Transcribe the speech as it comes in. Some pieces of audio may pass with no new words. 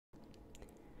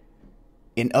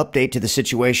An update to the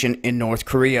situation in North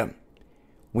Korea.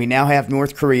 We now have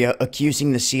North Korea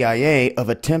accusing the CIA of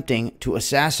attempting to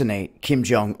assassinate Kim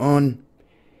Jong-un.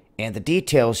 And the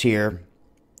details here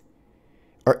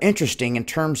are interesting in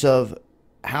terms of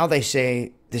how they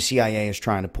say the CIA is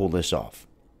trying to pull this off.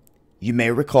 You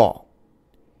may recall,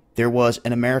 there was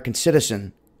an American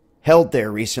citizen held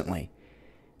there recently.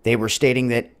 They were stating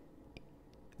that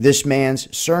this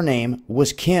man's surname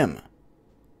was Kim.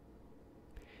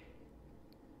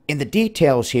 In the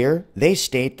details here, they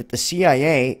state that the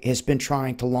CIA has been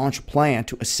trying to launch a plan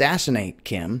to assassinate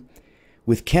Kim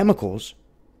with chemicals,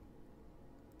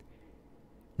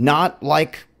 not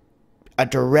like a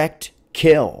direct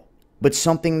kill, but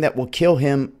something that will kill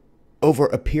him over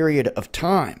a period of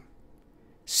time,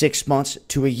 6 months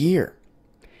to a year.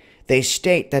 They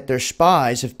state that their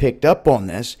spies have picked up on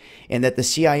this and that the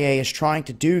CIA is trying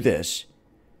to do this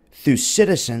through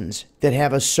citizens that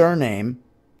have a surname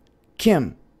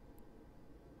Kim.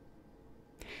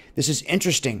 This is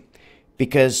interesting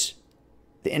because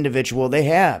the individual they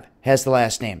have has the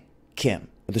last name Kim,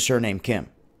 or the surname Kim.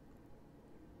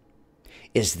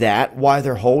 Is that why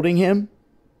they're holding him?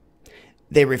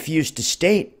 They refuse to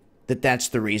state that that's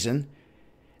the reason.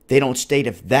 They don't state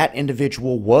if that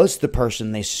individual was the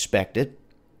person they suspected.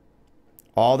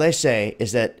 All they say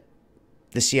is that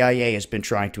the CIA has been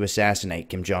trying to assassinate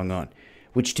Kim Jong-un,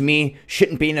 which to me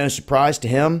shouldn't be no surprise to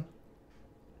him.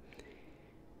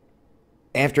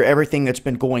 After everything that's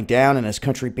been going down and his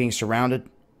country being surrounded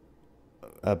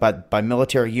by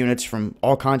military units from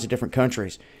all kinds of different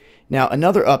countries. Now,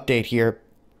 another update here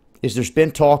is there's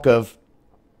been talk of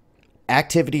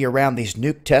activity around these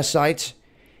nuke test sites,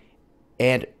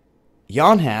 and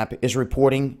Yonhap is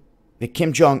reporting that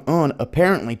Kim Jong-un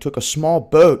apparently took a small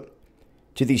boat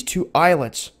to these two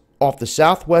islets off the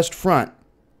southwest front,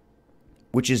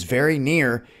 which is very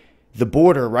near the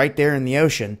border right there in the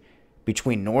ocean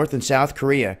between North and South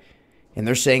Korea. And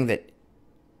they're saying that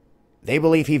they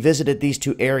believe he visited these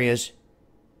two areas,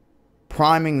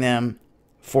 priming them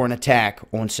for an attack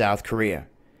on South Korea.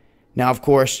 Now, of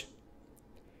course,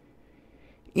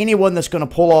 anyone that's going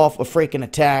to pull off a freaking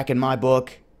attack, in my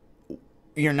book,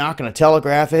 you're not going to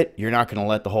telegraph it. You're not going to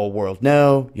let the whole world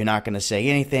know. You're not going to say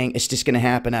anything. It's just going to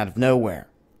happen out of nowhere.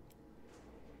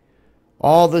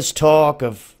 All this talk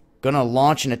of going to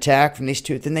launch an attack from these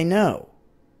two, then they know.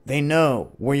 They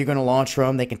know where you're going to launch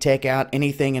from. They can take out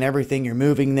anything and everything you're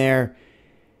moving there.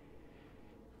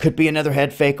 Could be another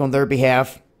head fake on their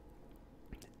behalf.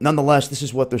 Nonetheless, this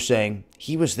is what they're saying.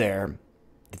 He was there.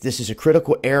 That this is a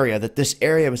critical area. That this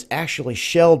area was actually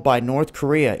shelled by North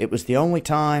Korea. It was the only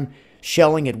time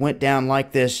shelling had went down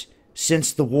like this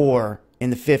since the war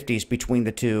in the 50s between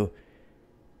the two,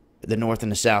 the North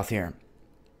and the South here.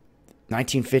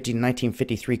 1950 to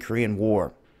 1953 Korean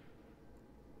War.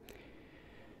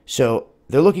 So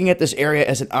they're looking at this area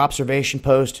as an observation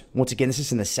post. Once again, this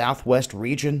is in the southwest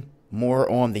region, more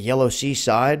on the Yellow Sea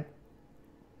side.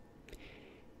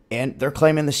 And they're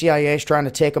claiming the CIA is trying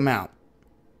to take them out.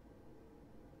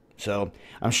 So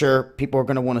I'm sure people are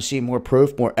going to want to see more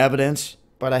proof, more evidence.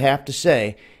 But I have to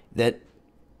say that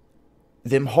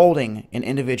them holding an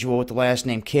individual with the last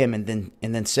name Kim and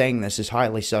then saying this is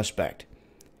highly suspect.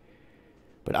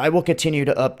 But I will continue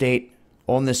to update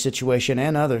on this situation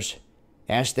and others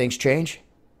as things change,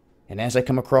 and as I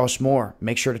come across more.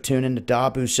 Make sure to tune in to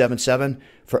Dabu77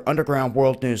 for Underground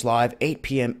World News Live, 8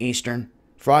 p.m. Eastern,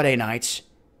 Friday nights.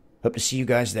 Hope to see you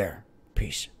guys there.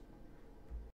 Peace.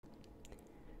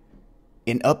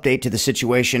 An update to the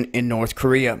situation in North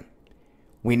Korea.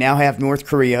 We now have North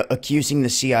Korea accusing the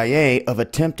CIA of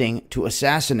attempting to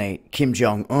assassinate Kim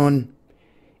Jong-un.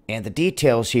 And the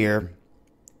details here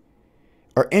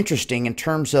are interesting in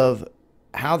terms of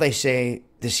how they say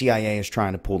the CIA is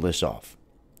trying to pull this off.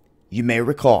 You may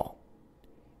recall,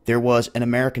 there was an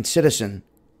American citizen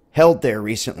held there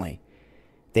recently.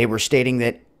 They were stating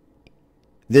that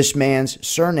this man's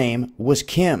surname was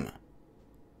Kim.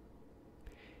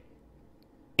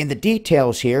 In the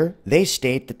details here, they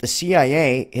state that the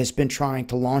CIA has been trying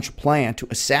to launch a plan to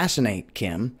assassinate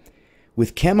Kim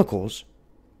with chemicals,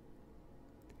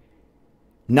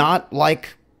 not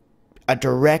like a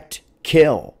direct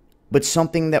kill, but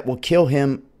something that will kill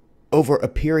him over a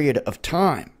period of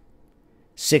time,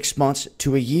 6 months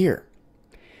to a year.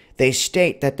 They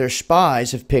state that their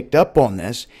spies have picked up on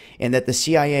this and that the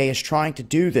CIA is trying to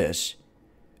do this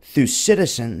through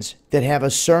citizens that have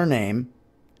a surname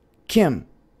Kim.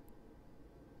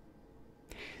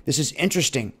 This is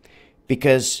interesting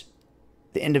because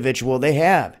the individual they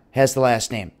have has the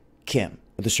last name Kim,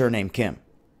 or the surname Kim.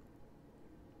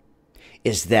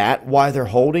 Is that why they're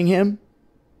holding him?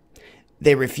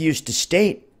 They refuse to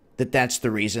state that that's the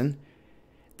reason.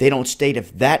 They don't state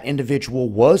if that individual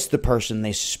was the person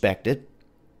they suspected.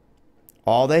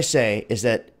 All they say is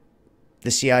that the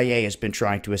CIA has been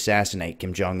trying to assassinate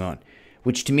Kim Jong-un,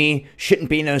 which to me shouldn't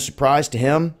be no surprise to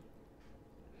him.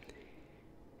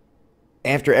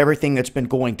 After everything that's been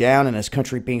going down and his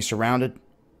country being surrounded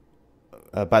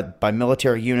by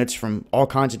military units from all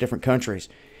kinds of different countries.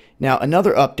 Now,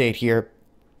 another update here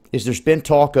is there's been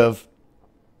talk of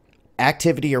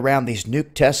activity around these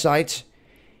nuke test sites,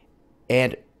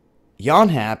 and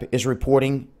Yonhap is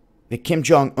reporting that Kim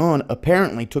Jong-un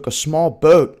apparently took a small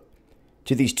boat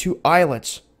to these two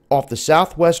islets off the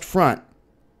southwest front,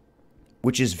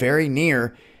 which is very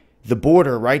near the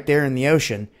border right there in the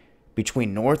ocean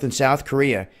between North and South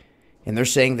Korea. And they're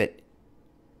saying that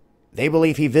they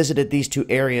believe he visited these two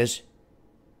areas,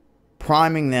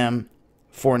 priming them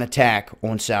for an attack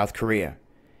on South Korea.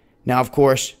 Now, of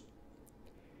course,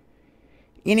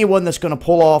 anyone that's going to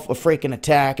pull off a freaking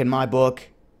attack, in my book,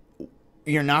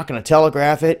 you're not going to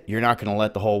telegraph it. You're not going to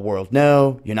let the whole world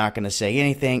know. You're not going to say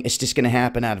anything. It's just going to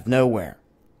happen out of nowhere.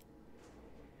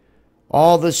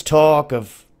 All this talk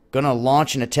of going to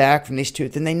launch an attack from these two,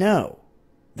 then they know.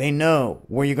 They know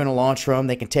where you're going to launch from.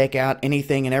 They can take out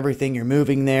anything and everything you're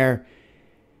moving there.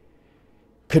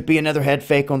 Could be another head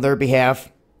fake on their behalf.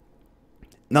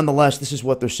 Nonetheless, this is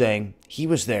what they're saying. He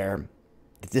was there.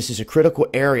 That this is a critical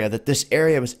area. That this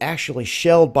area was actually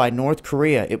shelled by North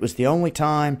Korea. It was the only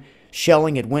time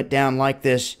shelling had went down like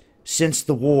this since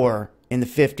the war in the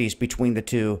 50s between the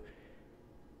two,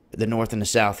 the North and the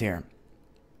South here.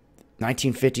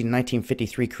 1950 to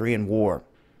 1953 Korean War.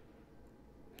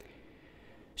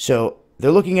 So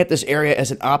they're looking at this area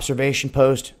as an observation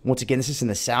post. Once again, this is in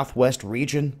the southwest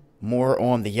region, more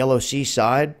on the Yellow Sea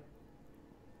side.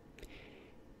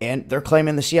 And they're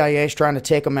claiming the CIA is trying to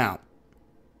take them out.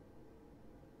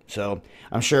 So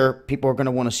I'm sure people are going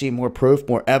to want to see more proof,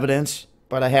 more evidence.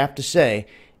 But I have to say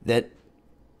that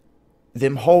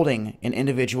them holding an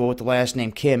individual with the last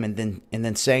name Kim and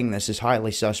then saying this is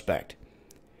highly suspect.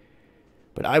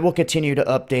 But I will continue to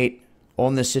update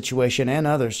on this situation and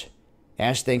others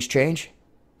as things change.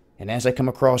 And as I come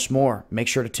across more, make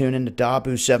sure to tune in to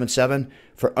Dabu77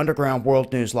 for Underground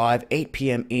World News Live, 8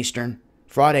 p.m. Eastern,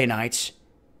 Friday nights.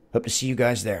 Hope to see you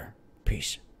guys there.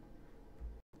 Peace.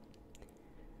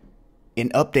 An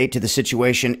update to the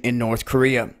situation in North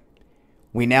Korea.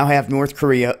 We now have North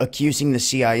Korea accusing the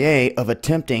CIA of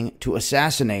attempting to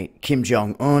assassinate Kim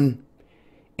Jong-un.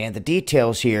 And the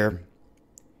details here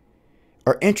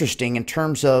are interesting in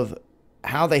terms of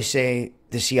how they say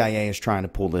the CIA is trying to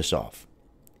pull this off.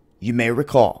 You may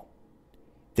recall,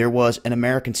 there was an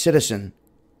American citizen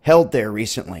held there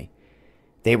recently.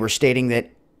 They were stating that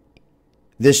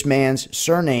this man's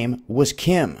surname was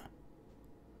Kim.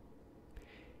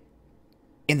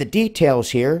 In the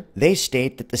details here, they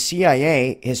state that the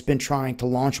CIA has been trying to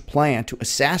launch a plan to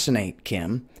assassinate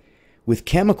Kim with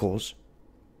chemicals,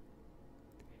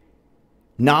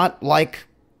 not like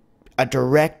a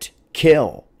direct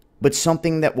kill, but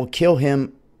something that will kill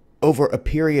him over a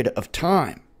period of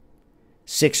time,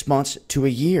 6 months to a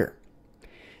year.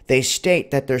 They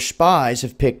state that their spies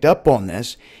have picked up on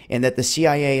this and that the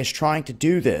CIA is trying to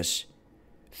do this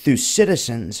through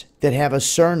citizens that have a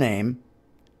surname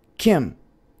Kim.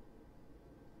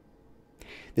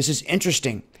 This is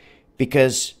interesting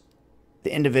because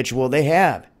the individual they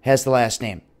have has the last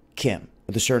name Kim,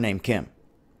 or the surname Kim.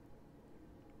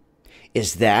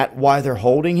 Is that why they're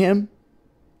holding him?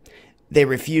 They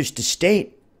refuse to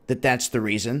state that that's the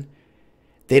reason.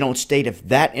 They don't state if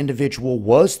that individual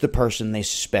was the person they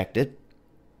suspected.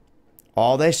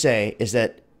 All they say is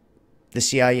that the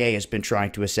CIA has been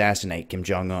trying to assassinate Kim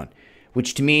Jong-un,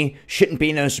 which to me shouldn't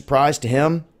be no surprise to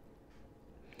him.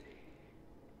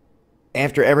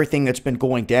 After everything that's been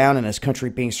going down and his country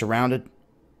being surrounded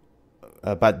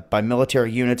by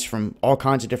military units from all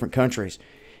kinds of different countries.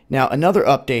 Now, another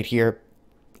update here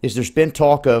is there's been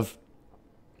talk of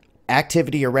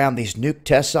activity around these nuke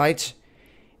test sites,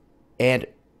 and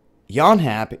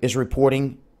Yonhap is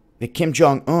reporting that Kim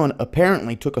Jong-un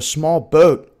apparently took a small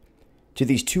boat to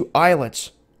these two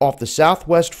islets off the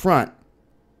southwest front,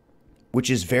 which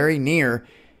is very near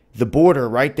the border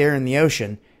right there in the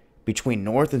ocean between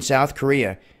North and South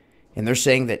Korea. And they're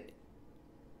saying that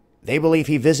they believe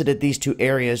he visited these two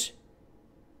areas,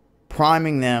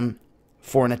 priming them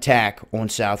for an attack on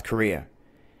South Korea.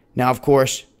 Now, of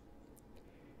course,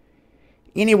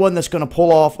 anyone that's going to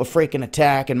pull off a freaking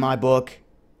attack, in my book,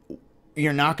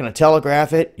 you're not going to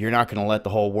telegraph it. You're not going to let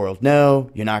the whole world know.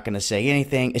 You're not going to say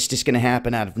anything. It's just going to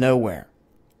happen out of nowhere.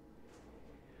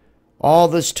 All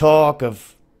this talk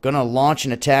of going to launch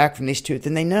an attack from these two,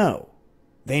 then they know.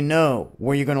 They know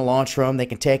where you're going to launch from. They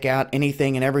can take out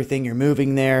anything and everything you're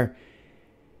moving there.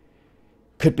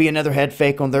 Could be another head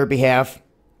fake on their behalf.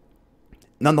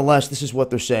 Nonetheless, this is what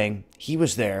they're saying. He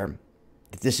was there.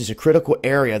 That this is a critical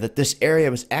area. That this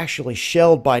area was actually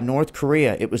shelled by North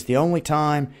Korea. It was the only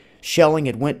time shelling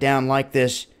had went down like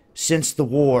this since the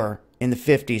war in the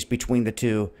 50s between the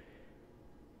two,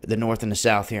 the North and the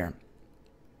South here.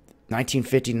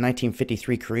 1950 to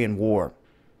 1953 Korean War.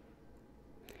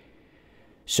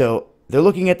 So they're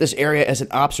looking at this area as an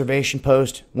observation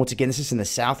post. Once again, this is in the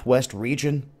southwest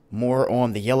region, more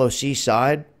on the Yellow Sea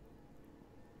side.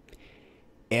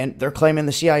 And they're claiming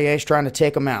the CIA is trying to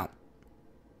take them out.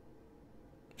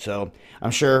 So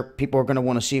I'm sure people are going to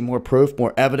want to see more proof,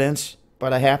 more evidence.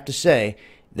 But I have to say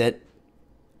that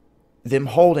them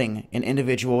holding an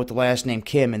individual with the last name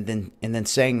Kim and then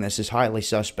saying this is highly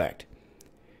suspect.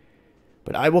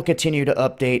 But I will continue to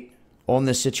update on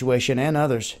this situation and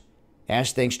others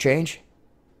as things change.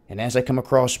 And as I come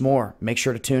across more, make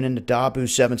sure to tune in to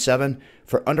Dabu77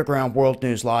 for Underground World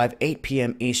News Live, 8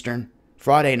 p.m. Eastern,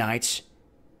 Friday nights.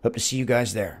 Hope to see you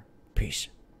guys there. Peace.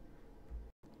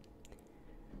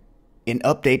 An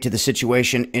update to the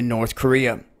situation in North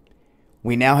Korea.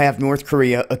 We now have North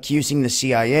Korea accusing the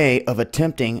CIA of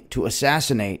attempting to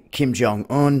assassinate Kim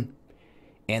Jong-un.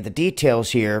 And the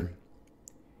details here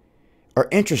are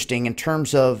interesting in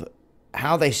terms of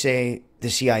how they say the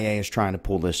CIA is trying to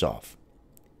pull this off.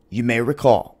 You may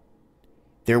recall,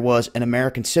 there was an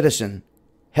American citizen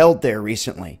held there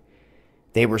recently.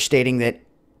 They were stating that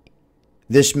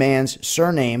this man's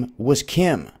surname was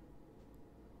Kim.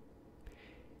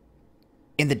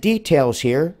 In the details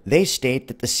here, they state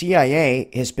that the CIA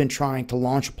has been trying to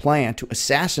launch a plan to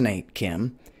assassinate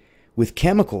Kim with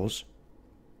chemicals,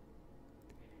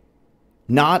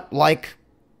 not like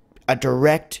a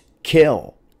direct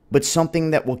kill, but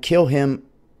something that will kill him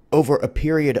over a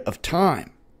period of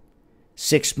time,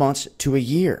 6 months to a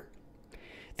year.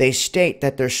 They state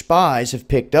that their spies have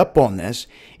picked up on this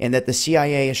and that the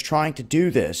CIA is trying to do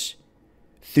this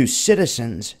through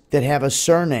citizens that have a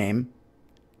surname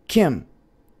Kim.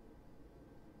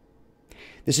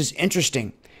 This is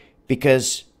interesting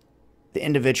because the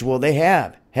individual they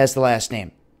have has the last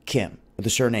name Kim, or the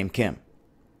surname Kim.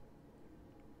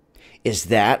 Is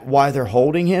that why they're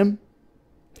holding him?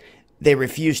 They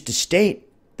refuse to state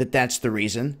that that's the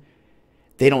reason.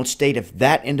 They don't state if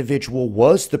that individual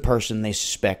was the person they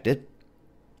suspected.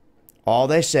 All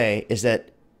they say is that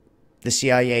the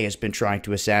CIA has been trying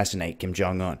to assassinate Kim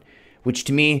Jong-un, which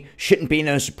to me shouldn't be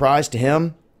no surprise to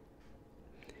him.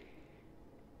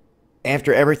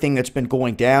 After everything that's been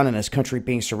going down and his country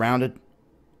being surrounded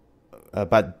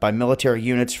by military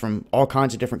units from all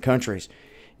kinds of different countries.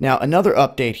 Now, another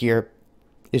update here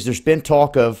is there's been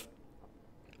talk of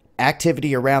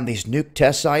activity around these nuke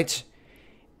test sites,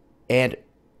 and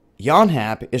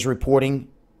Yonhap is reporting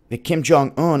that Kim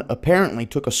Jong-un apparently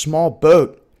took a small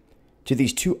boat to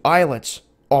these two islets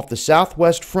off the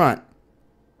southwest front,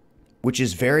 which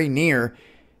is very near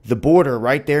the border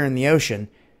right there in the ocean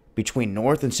between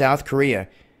North and South Korea.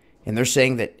 And they're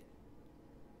saying that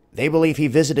they believe he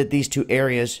visited these two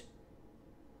areas,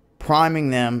 priming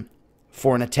them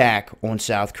for an attack on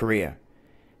South Korea.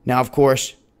 Now, of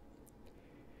course,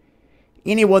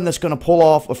 anyone that's going to pull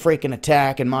off a freaking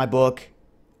attack, in my book,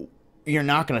 you're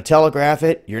not going to telegraph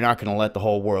it. You're not going to let the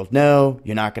whole world know.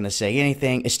 You're not going to say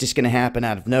anything. It's just going to happen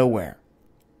out of nowhere.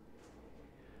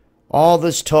 All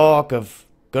this talk of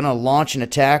going to launch an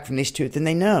attack from these two, then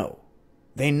they know.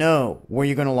 They know where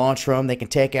you're going to launch from. They can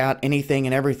take out anything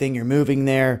and everything you're moving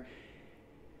there.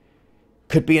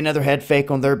 Could be another head fake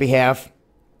on their behalf.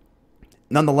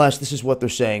 Nonetheless, this is what they're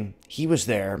saying. He was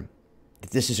there.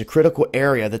 That this is a critical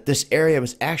area. That this area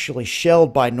was actually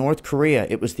shelled by North Korea.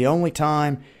 It was the only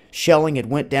time shelling had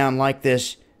went down like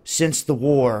this since the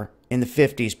war in the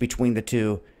 50s between the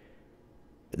two,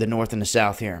 the North and the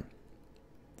South here.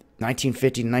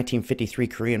 1950 to 1953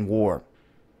 Korean War.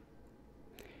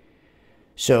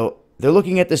 So they're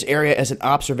looking at this area as an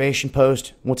observation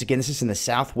post. Once again, this is in the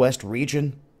southwest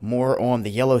region, more on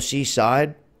the Yellow Sea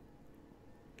side.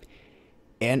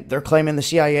 And they're claiming the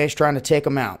CIA is trying to take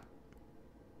them out.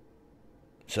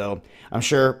 So I'm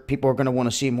sure people are going to want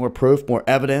to see more proof, more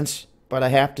evidence. But I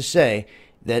have to say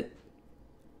that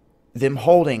them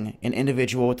holding an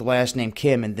individual with the last name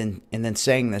Kim and then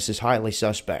saying this is highly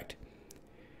suspect.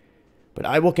 But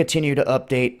I will continue to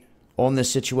update on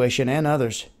this situation and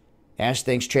others as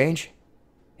things change.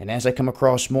 And as I come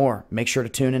across more, make sure to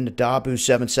tune in to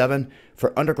Dabu77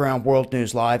 for Underground World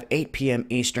News Live, 8 p.m.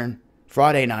 Eastern,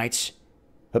 Friday nights.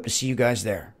 Hope to see you guys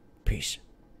there. Peace.